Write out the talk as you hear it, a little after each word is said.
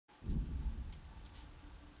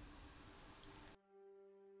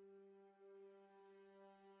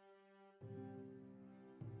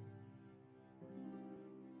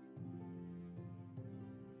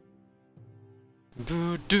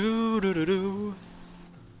do do do do do.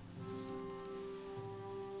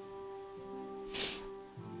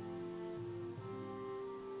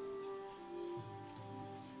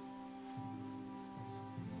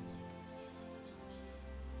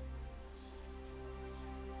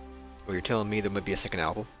 Well, you're telling me there might be a second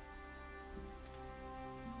album?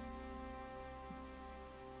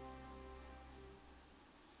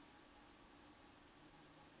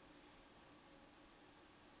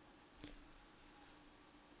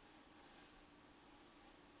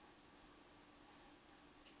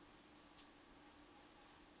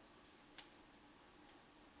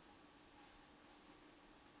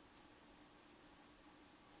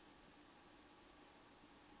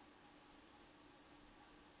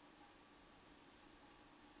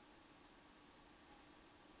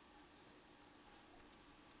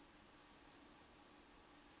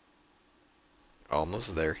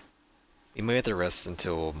 Almost there. We might have to rest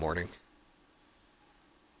until morning.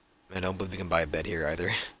 I don't believe we can buy a bed here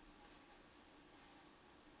either.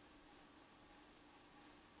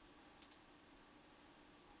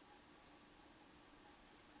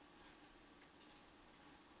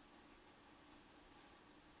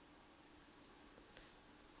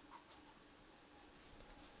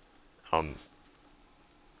 I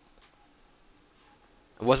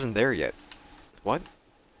wasn't there yet. What?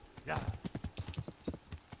 Yeah.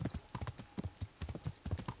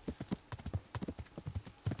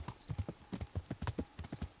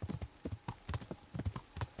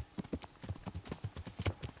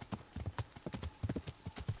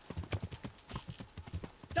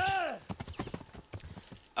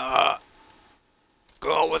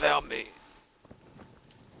 Go on without me.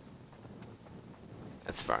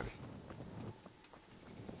 That's fine.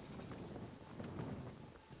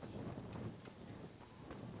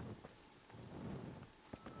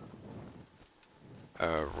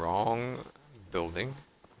 Wrong building.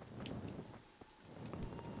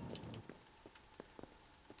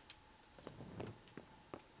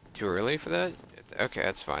 Too early for that? Okay,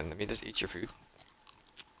 that's fine. Let me just eat your food.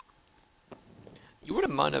 You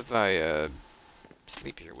wouldn't mind if I,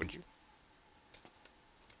 sleep here, would you?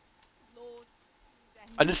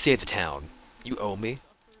 I just saved the town. You owe me.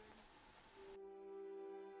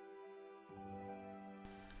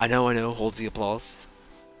 I know, hold the applause.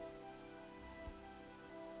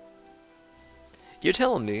 You're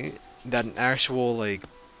telling me that an actual, like,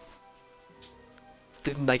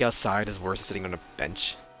 sitting like outside is worse than sitting on a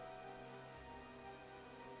bench?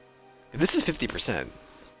 If this is 50%,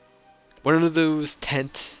 one of those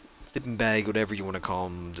tent, sleeping bag, whatever you want to call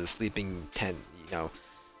them, the sleeping tent, you know,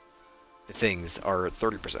 the things are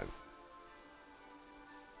 30%.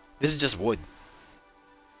 This is just wood.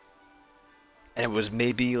 And it was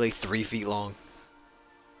maybe like 3 feet long.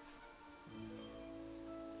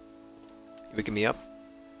 You waking me up?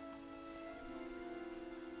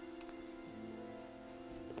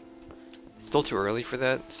 Still too early for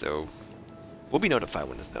that, so we'll be notified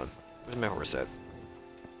when it's done. Where's my horse at?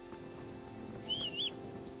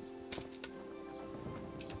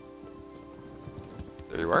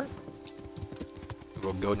 There you are.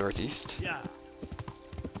 We'll go northeast. Yeah.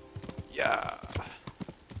 Yeah.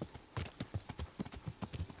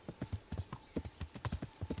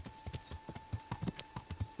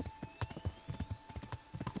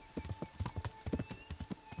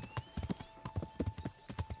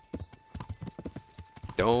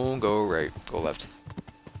 Don't go right, go left.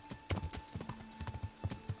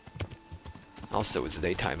 Also, it's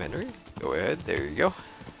daytime, Henry. Go ahead, there you go.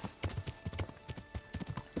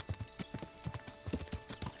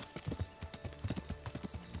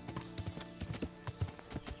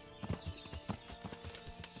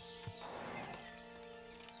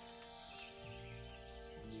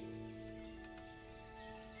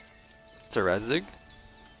 It's a Radzig.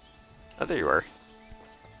 Oh, there you are.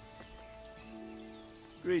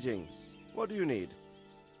 Greetings. What do you need?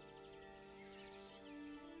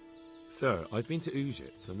 Sir, I've been to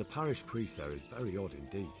Ujitz, and the parish priest there is very odd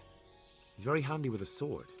indeed. He's very handy with a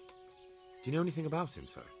sword. Do you know anything about him,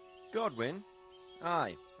 sir? Godwin?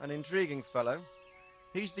 Aye, an intriguing fellow.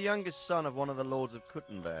 He's the youngest son of one of the lords of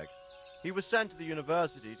Kuttenberg. He was sent to the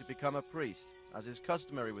university to become a priest, as is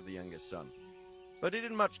customary with the youngest son. But he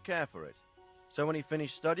didn't much care for it. So when he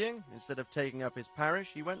finished studying, instead of taking up his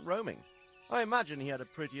parish, he went roaming. I imagine he had a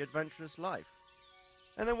pretty adventurous life.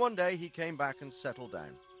 And then one day he came back and settled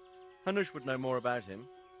down. Hanush would know more about him.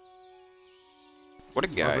 What a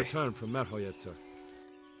guy. I've returned from Merhoyed, sir.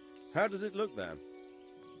 How does it look there?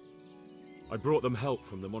 I brought them help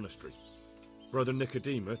from the monastery. Brother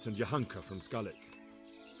Nicodemus and Johanka from Skalitz.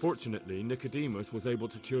 Fortunately, Nicodemus was able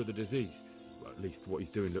to cure the disease. Well, at least what he's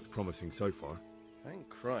doing looks promising so far. Thank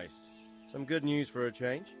Christ. Some good news for a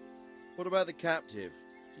change. What about the captive?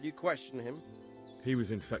 Did you question him? He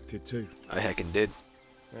was infected too. I heckin' did.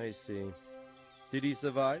 I see. Did he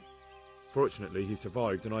survive? Fortunately, he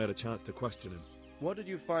survived and I had a chance to question him. What did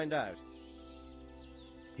you find out?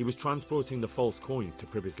 He was transporting the false coins to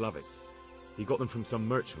Pribyslavitz. He got them from some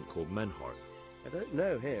merchant called Menhart. I don't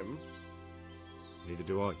know him. Neither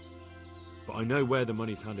do I. But I know where the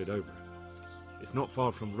money's handed over. It's not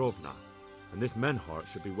far from Rovna, and this Menhart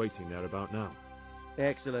should be waiting there about now.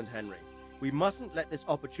 Excellent, Henry. We mustn't let this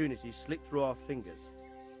opportunity slip through our fingers.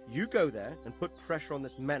 You go there and put pressure on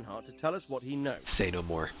this Menhart to tell us what he knows. Say no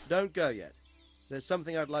more. Don't go yet. There's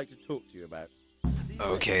something I'd like to talk to you about. See you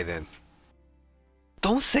Okay later. then.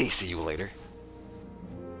 Don't say see you later.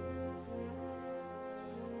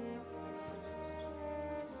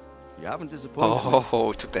 You haven't disappointed me.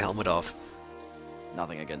 Oh, took the helmet off.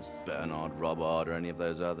 Nothing against Bernard, Robard, or any of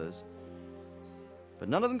those others. But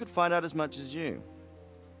none of them could find out as much as you.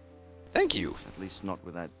 Thank you. At least not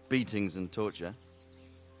without beatings and torture.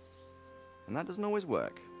 And that doesn't always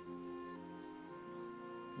work.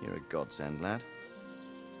 You're a godsend, lad.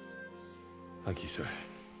 Thank you, sir.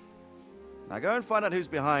 Now go and find out who's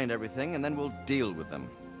behind everything, and then we'll deal with them.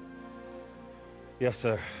 Yes,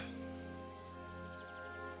 sir.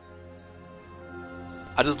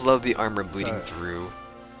 I just love the armor bleeding through.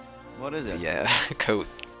 What is it? Yeah, coat.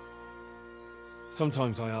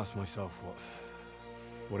 Sometimes I ask myself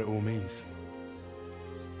what it all means.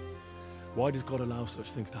 Why does God allow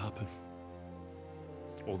such things to happen?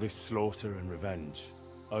 All this slaughter and revenge,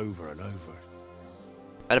 over and over.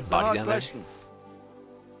 I had a It's a body hard down question.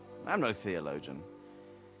 I'm no theologian.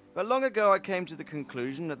 But long ago I came to the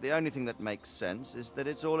conclusion that the only thing that makes sense is that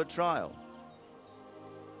it's all a trial.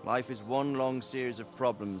 Life is one long series of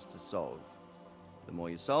problems to solve. The more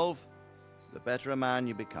you solve, the better a man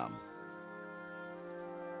you become.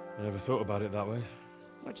 I never thought about it that way.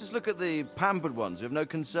 Well, just look at the pampered ones who have no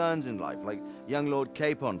concerns in life, like young Lord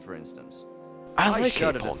Capon, for instance. there. I like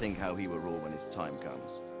shudder to Capon. think how he will rule when his time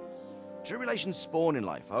comes. Tribulations spawn in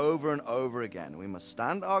life over and over again. We must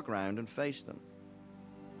stand our ground and face them.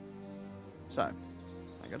 So,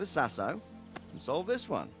 I go to Sasso and solve this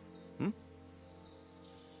one.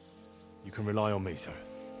 You can rely on me, sir.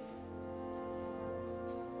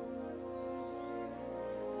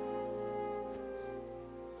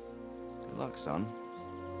 Good luck, son.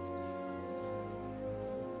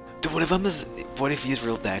 Dude, what if he's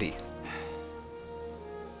real daddy?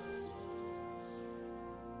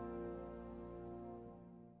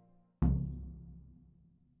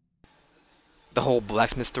 The whole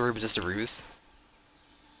blacksmith story was just a ruse?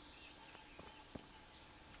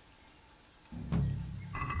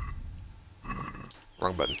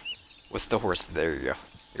 Wrong button. What's the horse? There you go.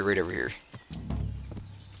 You're right over here.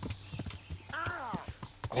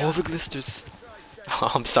 Oh, the glisters.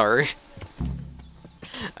 Oh, I'm sorry.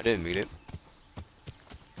 I didn't mean it.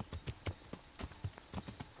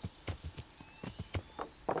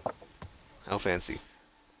 How fancy.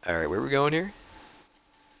 Alright, where are we going here?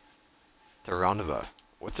 Taranova.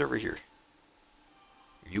 What's over here?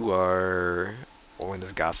 You are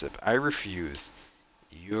Olinda's gossip. I refuse.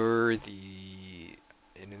 You're the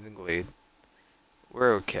inn in the glade.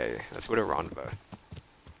 We're okay. Let's go to Ronva.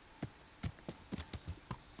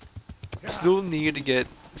 Still need to get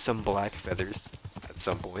some black feathers at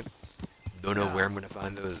some point. Don't know where I'm gonna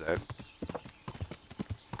find those at.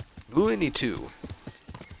 We only need 2.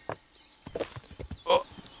 Oh,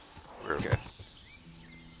 we're okay.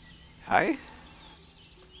 Hi?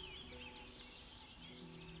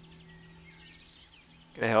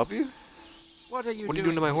 Can I help you? What are you What are you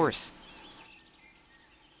doing to my here? horse?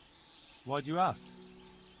 Why do you ask?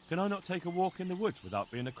 Can I not take a walk in the woods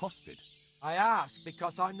without being accosted? I ask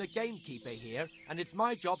because I'm the gamekeeper here, and it's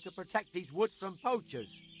my job to protect these woods from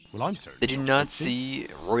poachers. Well, I'm certain. Did you not see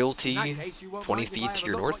In royalty that case, you won't 20 mind if I feet have to a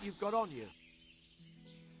your look north? What you've got on you.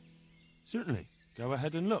 Certainly. Go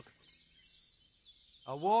ahead and look.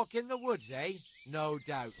 A walk in the woods, eh? No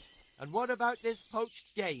doubt. And what about this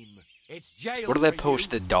poached game? It's jail. What did I for poach? you.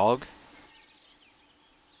 The dog?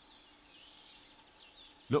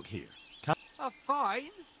 Look here. A fine?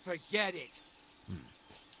 Forget it.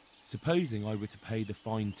 Supposing I were to pay the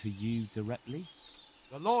fine to you directly?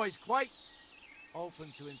 The law is quite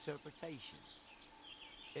open to interpretation.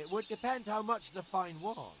 It would depend how much the fine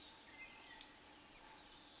was.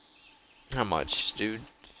 How much, dude?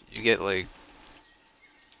 You get like...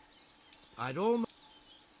 I'd almost...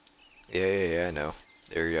 Yeah, I know.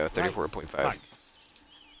 There you go, 34.5. Thanks.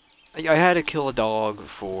 I had to kill a dog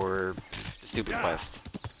for the stupid quest.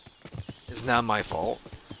 It's not my fault.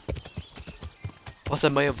 Plus, I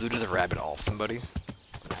might have looted the rabbit off somebody.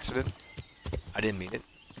 On accident. I didn't mean it.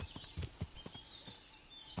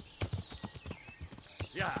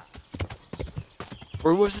 Yeah.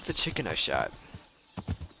 Or was it the chicken I shot?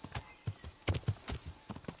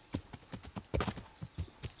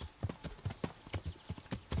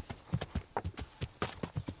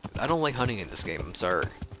 I don't like hunting in this game, I'm sorry.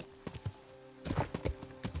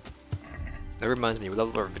 That reminds me, we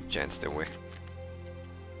leveled our vigilance, didn't we?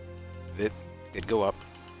 It did go up.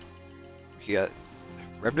 We got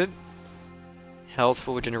Revenant. Health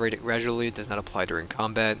will regenerate it gradually, it does not apply during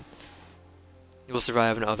combat. You will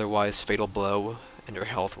survive an otherwise fatal blow, and your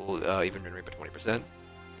health will even regenerate by 20%.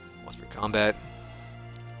 Once per combat.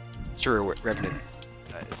 Sure, Revenant.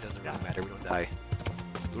 It doesn't really matter, we don't die.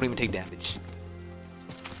 We don't even take damage.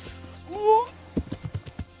 Ooh!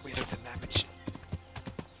 We took the damage.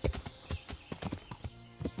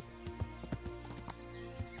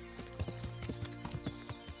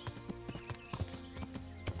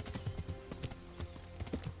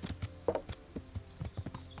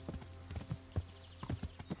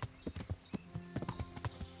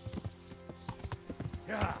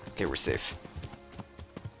 Okay, we're safe.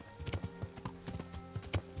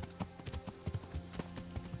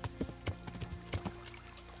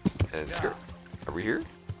 And skirt. Are we here?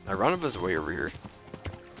 Iranova's way over here.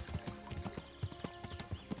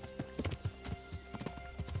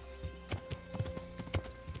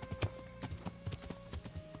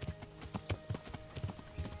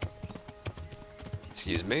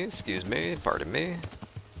 Excuse me, pardon me.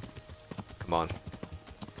 Come on.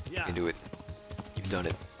 You can do it. You've done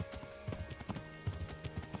it.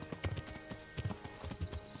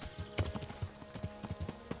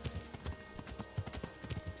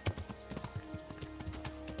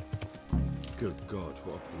 Good God,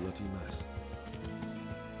 what a bloody mess.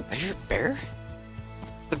 I hear a bear?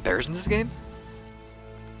 The bears in this game?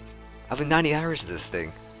 I have like 90 hours of this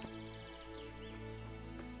thing.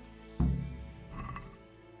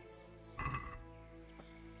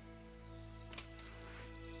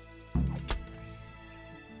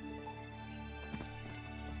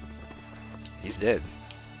 He's dead.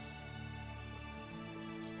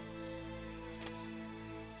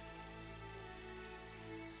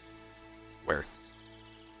 Where?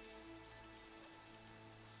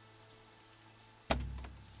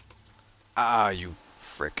 Ah, you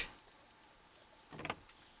frick.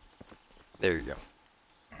 There you go.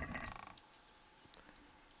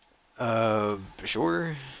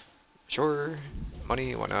 Sure. Sure.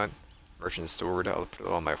 Money, why not? Merchant stored, I'll put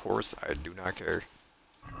it on my horse, I do not care.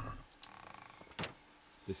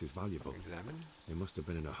 This is valuable. Examine. They must have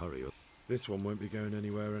been in a hurry. This one won't be going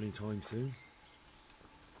anywhere anytime soon.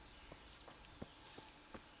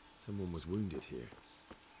 Someone was wounded here.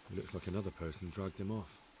 It looks like another person dragged him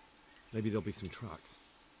off. Maybe there'll be some tracks.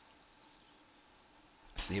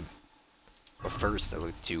 I see him. But first, I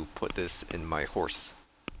like to put this in my horse.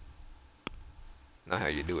 Not how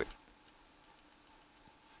you do it.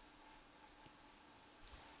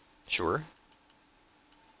 Sure.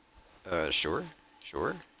 Sure.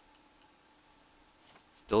 Sure.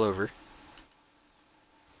 Still over.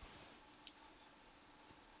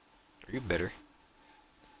 Are you better?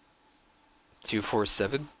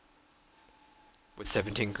 247 with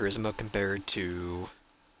 17 charisma compared to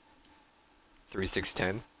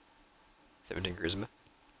 3610. 17 charisma.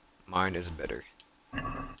 Mine is better.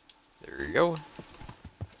 There you go.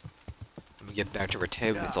 Let me get back to Rete.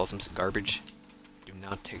 We can sell some garbage. Do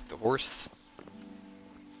not take the horse.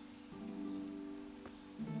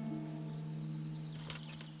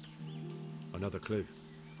 Another clue.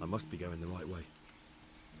 I must be going the right way.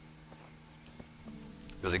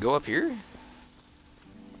 Does it go up here?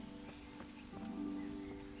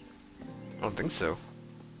 I don't think so.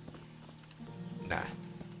 Nah.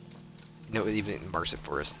 No, it even marks it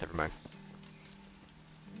for us. Never mind.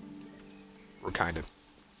 We're kind of.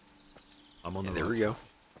 I'm on And the there right we go.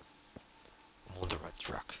 I'm on the right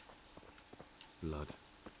track. Blood.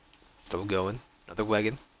 Still going. Another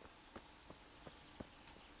wagon.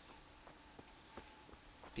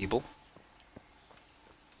 People.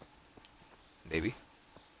 Maybe.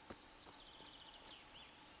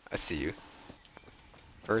 I see you.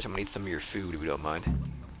 First, I'm gonna eat some of your food if you don't mind.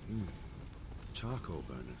 Charcoal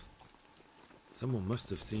burners. Someone must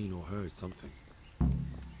have seen or heard something. Do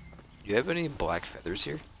you have any black feathers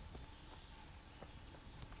here?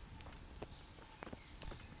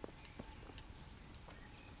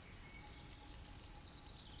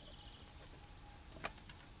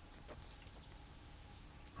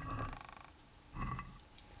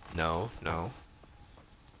 No, no.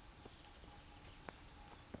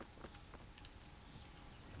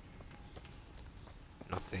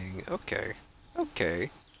 Okay. Okay.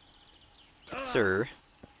 Sir,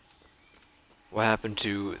 what happened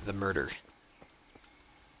to the murder?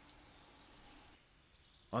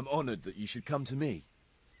 I'm honored that you should come to me.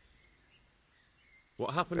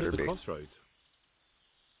 What happened Better at the be. crossroads?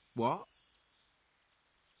 What?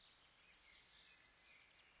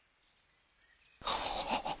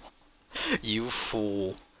 You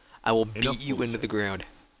fool. I will beat Enough you into bullshit. the ground.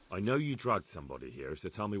 I know you dragged somebody here, so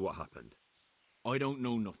tell me what happened. I don't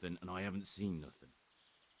know nothing, and I haven't seen nothing.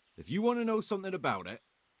 If you want to know something about it,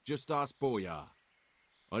 just ask Boyar.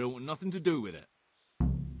 I don't want nothing to do with it.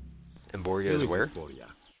 And Borgia Who is is where? this Boria?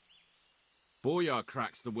 Boyar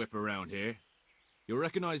cracks the whip around here. You'll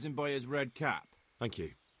recognize him by his red cap. Thank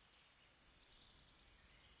you.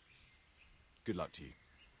 Good luck to you.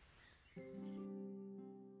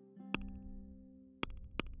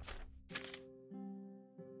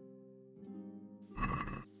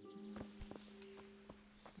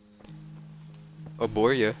 Oh,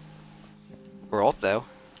 Borgia. Where art thou?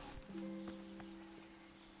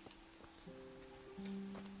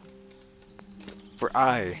 For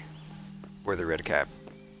I wear the red cap.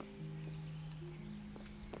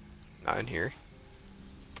 Not in here.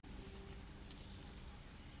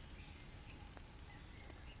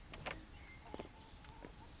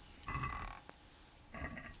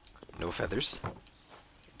 No feathers.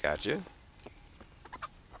 Gotcha.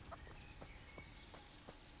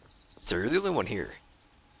 So you're the only one here.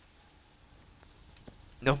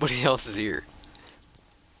 Nobody else is here.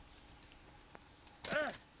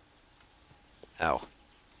 Ow.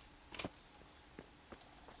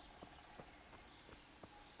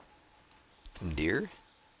 Some deer?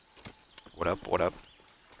 What up, what up?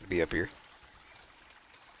 Could be up here.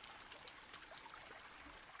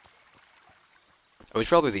 Oh, it's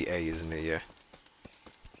probably the A, isn't it? Yeah.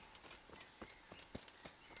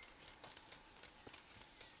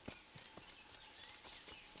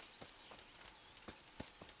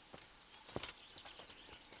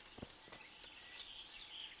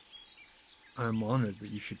 I'm honored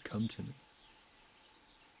that you should come to me.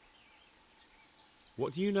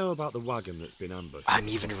 What do you know about the wagon that's been ambushed? I'm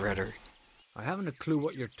even redder. I haven't a clue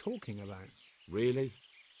what you're talking about. Really?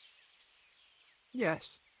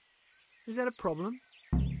 Yes. Is that a problem?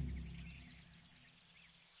 You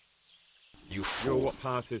You're fool. what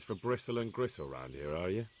passes for bristle and gristle round here, are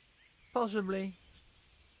you? Possibly.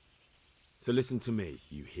 So listen to me,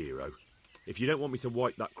 you hero. If you don't want me to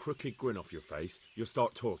wipe that crooked grin off your face, you'll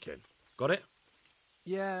start talking. Got it?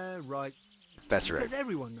 Yeah, right. That's right. Because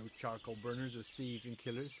everyone knows charcoal burners are thieves and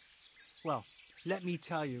killers. Well, let me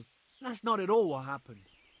tell you, that's not at all what happened.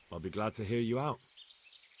 I'll be glad to hear you out.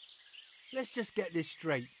 Let's just get this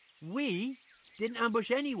straight. We didn't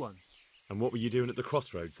ambush anyone. And what were you doing at the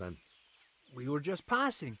crossroads then? We were just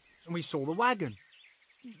passing, and we saw the wagon.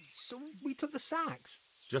 So we took the sacks.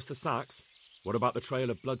 Just the sacks? What about the trail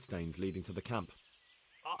of bloodstains leading to the camp?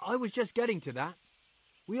 I was just getting to that.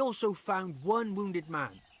 We also found one wounded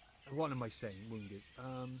man. What am I saying, wounded?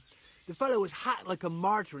 The fellow was hacked like a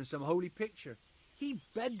martyr in some holy picture. He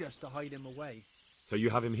begged us to hide him away. So you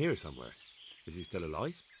have him here somewhere? Is he still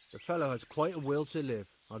alive? The fellow has quite a will to live.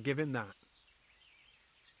 I'll give him that.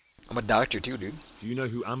 I'm a doctor too, dude. Do you know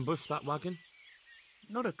who ambushed that wagon?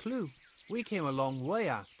 Not a clue. We came a long way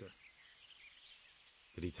after.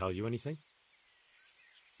 Did he tell you anything?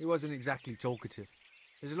 He wasn't exactly talkative.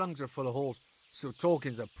 His lungs are full of holes, so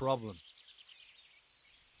talking's a problem.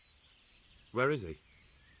 Where is he?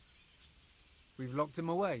 We've locked him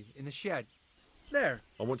away in the shed. There.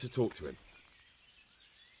 I want to talk to him.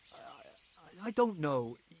 I don't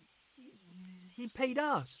know. He paid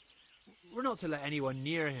us. We're not to let anyone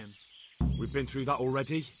near him. We've been through that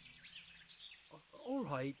already.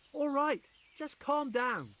 All right. Just calm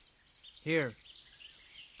down. Here,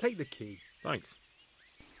 take the key. Thanks.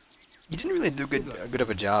 You didn't really do good of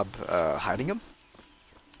a job hiding him.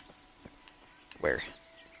 Where?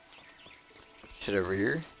 Shit over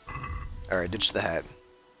here. Alright, ditch the hat.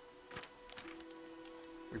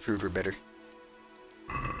 We proved we're better.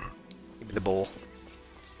 Give me the bowl.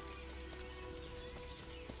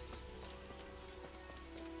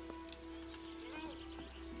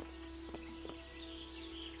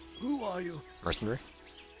 Who are you? Mercenary?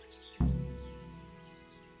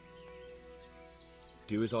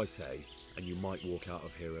 Do as I say, and you might walk out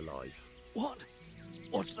of here alive. What?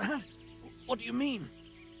 What's that? What do you mean?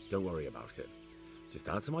 Don't worry about it. Just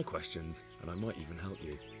answer my questions, and I might even help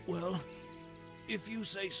you. Well, if you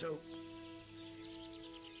say so.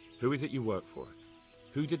 Who is it you work for?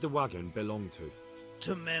 Who did the wagon belong to?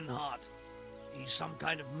 To Menhart. He's some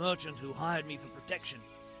kind of merchant who hired me for protection.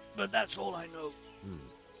 But that's all I know.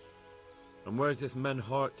 And where's this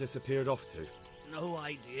Menhart disappeared off to? No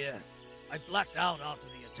idea. I blacked out after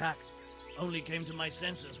the attack. Only came to my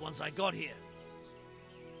senses once I got here.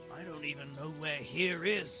 I don't even know where here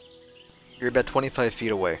is. You're about 25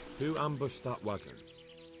 feet away. Who ambushed that wagon?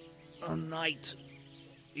 A knight.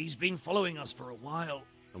 He's been following us for a while.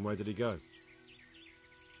 And where did he go?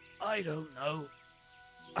 I don't know.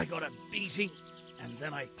 I got a beating, and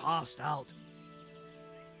then I passed out.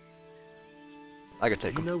 I could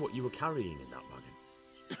take You him. know what you were carrying in that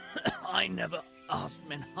wagon? I never asked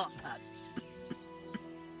Menhart that.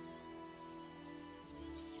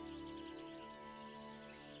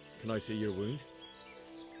 Can I see your wound?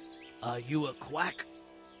 Are you a quack?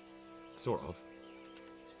 Sort of.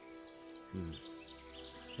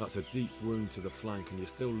 That's a deep wound to the flank and you're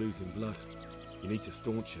still losing blood. You need to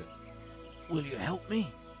staunch it. Will you help me?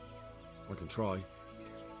 I can try.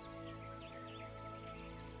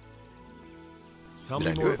 Tell Did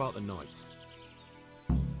me I do more it? about the knight.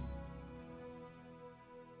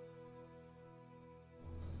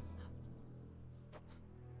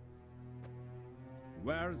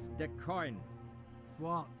 Where's the coin?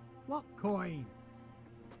 What? What coin?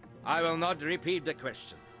 I will not repeat the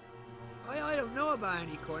question. I don't know about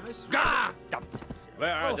any coin. I swear. Ah!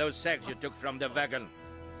 Where are Oh. those sacks you took from the wagon?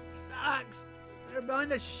 Sacks! They're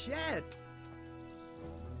behind the shed.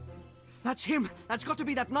 That's him. That's got to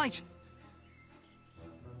be that knight.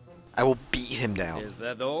 I will beat him down. Is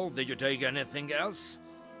that all? Did you take anything else?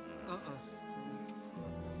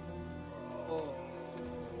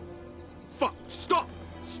 Fuck! Stop!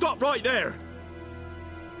 Stop right there!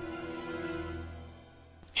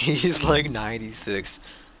 He's like 96.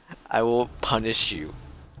 I will punish you.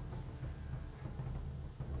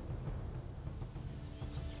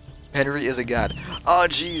 Henry is a god. Oh,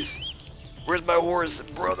 jeez. Where's my horse,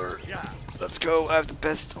 brother? Let's go. I have the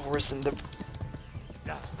best horse in the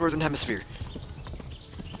Northern Hemisphere.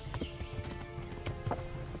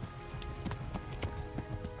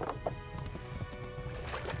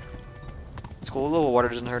 It's cool. A little water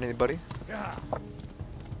doesn't hurt anybody.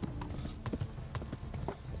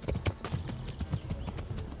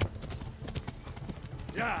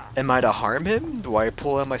 Am I to harm him? Do I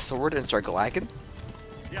pull out my sword and start glacking?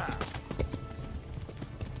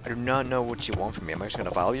 I do not know what you want from me. Am I just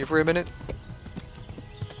gonna follow you for a minute?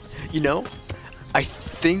 You know, I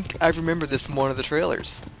think I remember this from one of the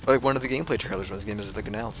trailers. Or like one of the gameplay trailers when this game was like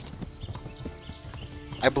announced.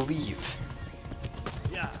 I believe.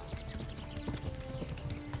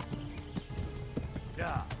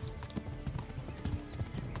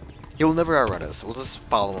 He'll never outrun us. We'll just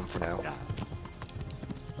follow him for now.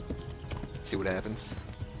 See what happens.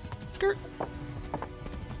 Skirt.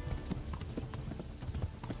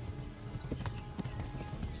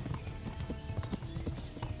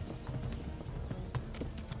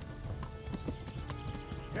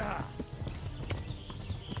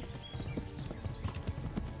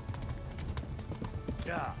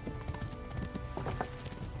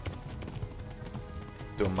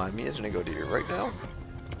 Don't mind me, I'm gonna go to you right now.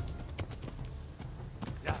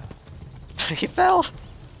 He fell.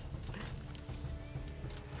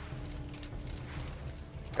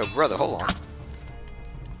 Oh, brother, hold on.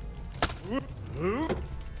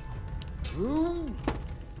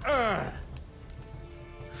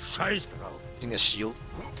 Scheiß drauf. Using a shield.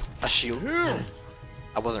 A shield?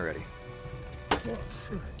 I wasn't ready.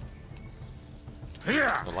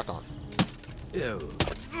 Oh, lock on.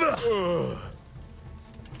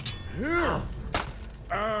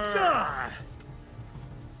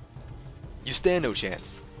 You stand no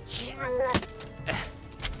chance.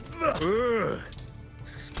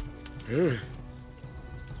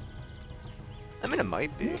 I mean, it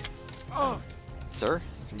might be. Sir,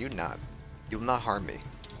 you not. You will not harm me.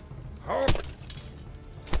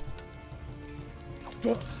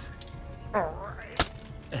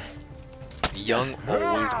 Young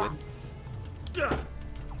always win.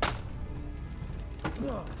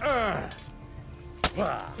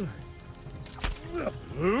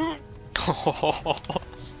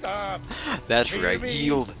 Stop! That's right, me.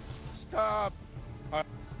 yield. Stop!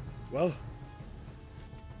 Well,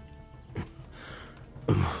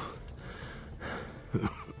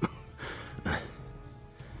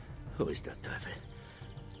 Who is that, David?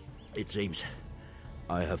 It seems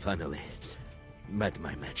I have finally met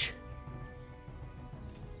my match.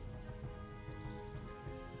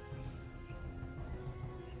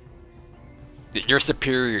 You're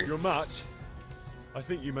superior. your match. I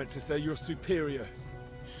think you meant to say you're superior.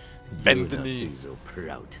 Bend the Do not knee. be so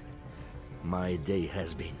proud. My day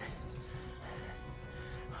has been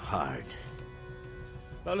hard.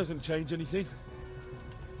 That doesn't change anything.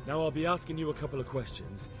 Now I'll be asking you a couple of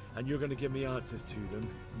questions, and you're going to give me answers to them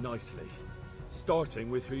nicely. Starting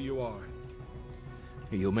with who you are.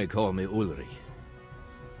 You may call me Ulrich.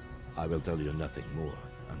 I will tell you nothing more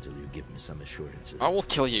until you give me some assurances. I will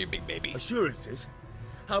kill you, big baby. Assurances?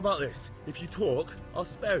 How about this? If you talk, I'll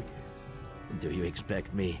spare you. Do you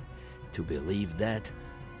expect me to believe that?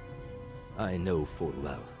 I know full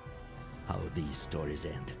well how these stories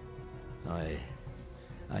end. I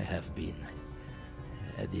have been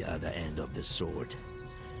at the other end of the sword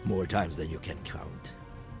more times than you can count.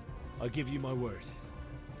 I give you my word.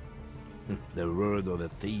 The word of a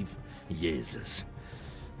thief? Jesus.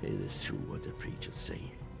 It is true what the preachers say.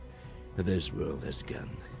 This world has gone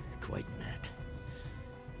quite mad.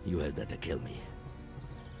 You had better kill me.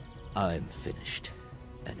 I'm finished.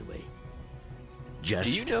 Anyway. Just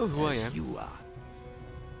Do you know who I as am? You are.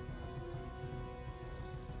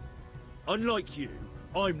 Unlike you,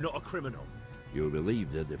 I'm not a criminal. You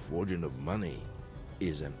believe that the forging of money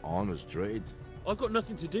is an honest trade? I've got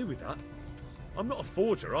nothing to do with that. I'm not a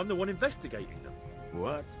forger, I'm the one investigating them.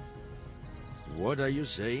 What? What are you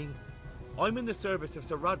saying? I'm in the service of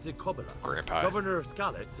Sir Radzig Kobyla, Grandpa. Governor of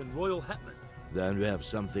Skalitz and Royal Hetman. Then we have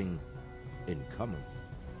something in common.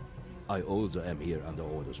 I also am here under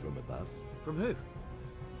orders from above. From who?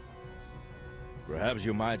 Perhaps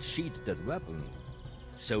you might sheath that weapon,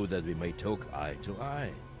 so that we may talk eye to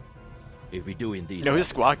eye. If we do indeed... You know, his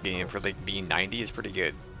squad game for like being 90 is pretty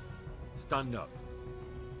good. Stand up.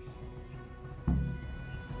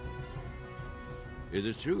 It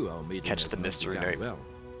is true our meeting Catch has the not mystery begun night. well.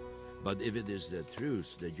 But if it is the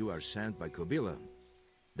truth that you are sent by Kobyla,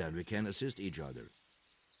 then we can assist each other.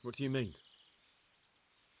 What do you mean?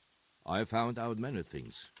 I found out many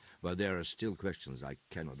things, but there are still questions I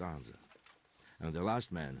cannot answer. And the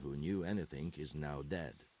last man who knew anything is now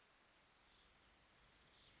dead.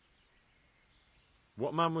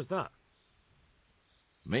 What man was that?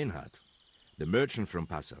 Mainhard, the merchant from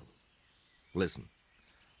Passau. Listen,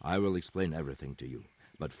 I will explain everything to you,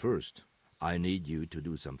 but first, I need you to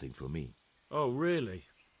do something for me. Oh, really?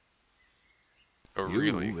 Oh, You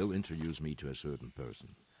really? will introduce me to a certain person,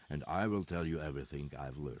 and I will tell you everything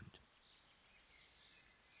I've learned.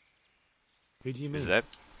 Who do you mean? Is that?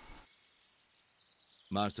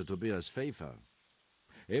 Master Tobias Pfeiffer.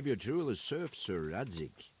 If you truly serve Sir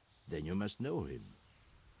Radzig, then you must know him.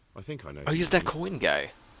 I think I know. Oh, he's that coin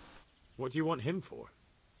guy. What do you want him for?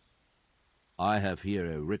 I have here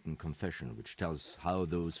a written confession which tells how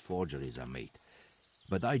those forgeries are made,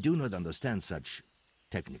 but I do not understand such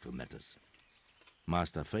technical matters.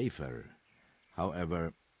 Master Pfeiffer,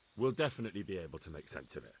 however... We'll definitely be able to make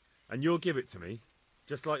sense of it. And you'll give it to me,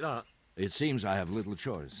 just like that? It seems I have little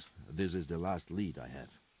choice. This is the last lead I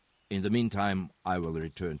have. In the meantime, I will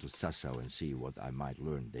return to Sassau and see what I might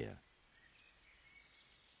learn there.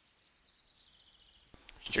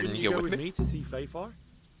 Shouldn't you you go go with with me? me to see Pfeiffer?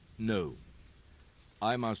 No.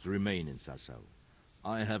 I must remain in Sassau.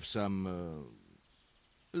 I have some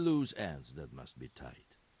loose ends that must be tied.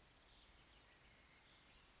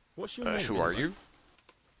 What's your name? Who are anyway? you?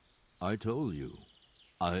 I told you,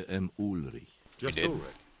 I am Ulrich. Just You did?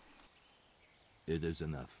 Ulrich. It is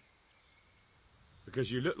enough.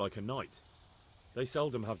 Because you look like a knight. They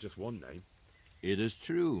seldom have just one name. It is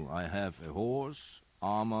true, I have a horse,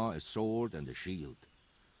 armor, a sword, and a shield.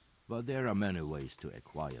 But there are many ways to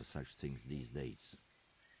acquire such things these days.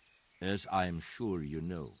 As I am sure you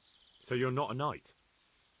know. So you're not a knight?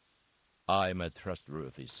 I am a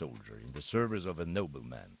trustworthy soldier in the service of a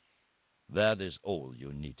nobleman. That is all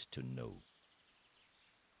you need to know.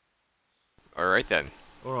 Alright then.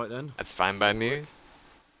 Alright then, That's fine by me.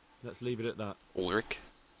 let's leave it at that. Ulrich.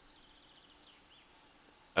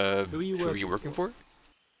 Who are you working for?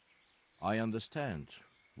 I understand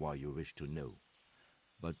why you wish to know.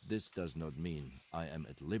 But this does not mean I am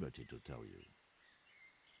at liberty to tell you.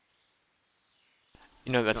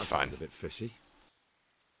 You know, that's That fine. sounds a bit fishy.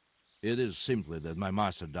 It is simply that my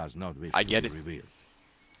master does not wish I to get be it. revealed.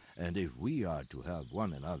 And if we are to help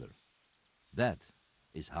one another, that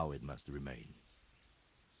is how it must remain.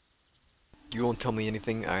 You won't tell me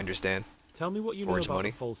anything, I understand. Tell me what you know Forge about money.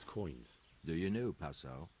 the false coins. Do you know,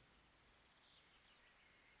 Passau?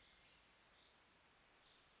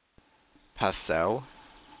 Passau?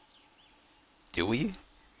 Do we?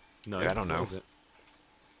 No, I don't what know. is it?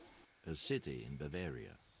 A city in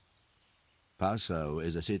Bavaria. Passau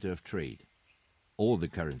is a city of trade. All the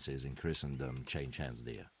currencies in Christendom change hands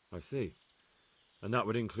there. I see. And that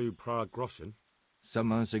would include Prague groschen? Some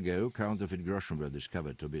months ago, counterfeit groschen were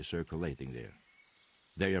discovered to be circulating there.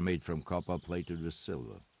 They are made from copper plated with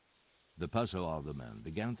silver. The Paso alderman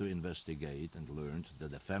began to investigate and learned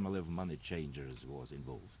that a family of money changers was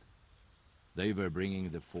involved. They were bringing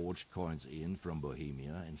the forged coins in from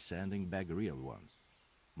Bohemia and sending back real ones.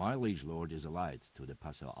 My liege lord is allied to the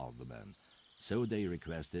Paso alderman, so they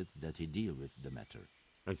requested that he deal with the matter.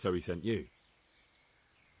 And so he sent you?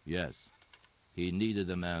 Yes. He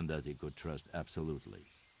needed a man that he could trust absolutely.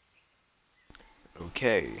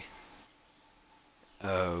 Okay.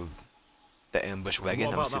 The ambush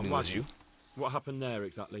wagon, I'm assuming was you? What happened there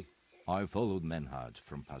exactly? I followed Menhard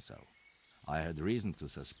from Passau. I had reason to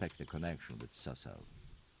suspect a connection with Sassau.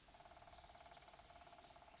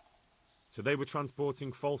 So they were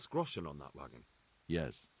transporting false groschen on that wagon?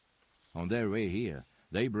 Yes. On their way here,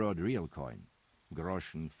 they brought real coin.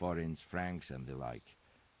 Groschen, forints, francs, and the like.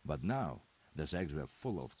 But now, the sacks were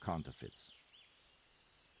full of counterfeits.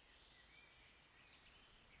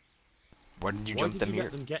 Why did you Why jump did them you here?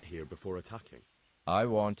 let them get here before attacking? I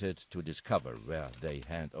wanted to discover where they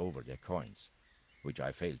hand over their coins, which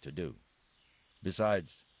I failed to do.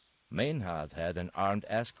 Besides, Maynard had an armed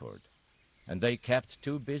escort, and they kept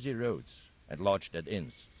 2 busy roads and lodged at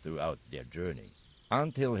inns throughout their journey,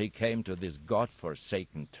 until he came to this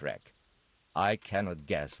god-forsaken trek. I cannot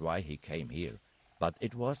guess why he came here, but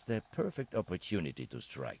it was the perfect opportunity to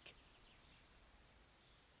strike.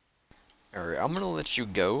 Alright, I'm gonna let you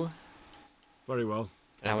go. Very well.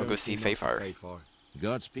 And I'm gonna go see Fayfire.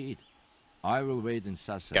 Godspeed. I will wait in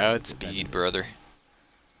Sassau. Godspeed, brother.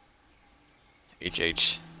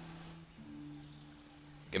 HH.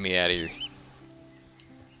 Get me out of here.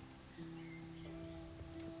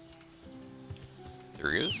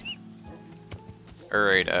 There he is.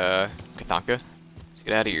 Alright, Katanka. Let's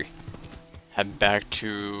get out of here. Head back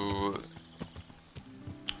to...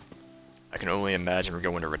 I can only imagine we're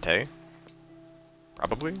going to Rete.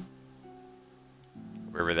 Probably.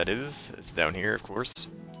 Wherever that is. It's down here, of course.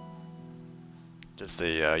 Just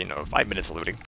a, 5 minutes looting.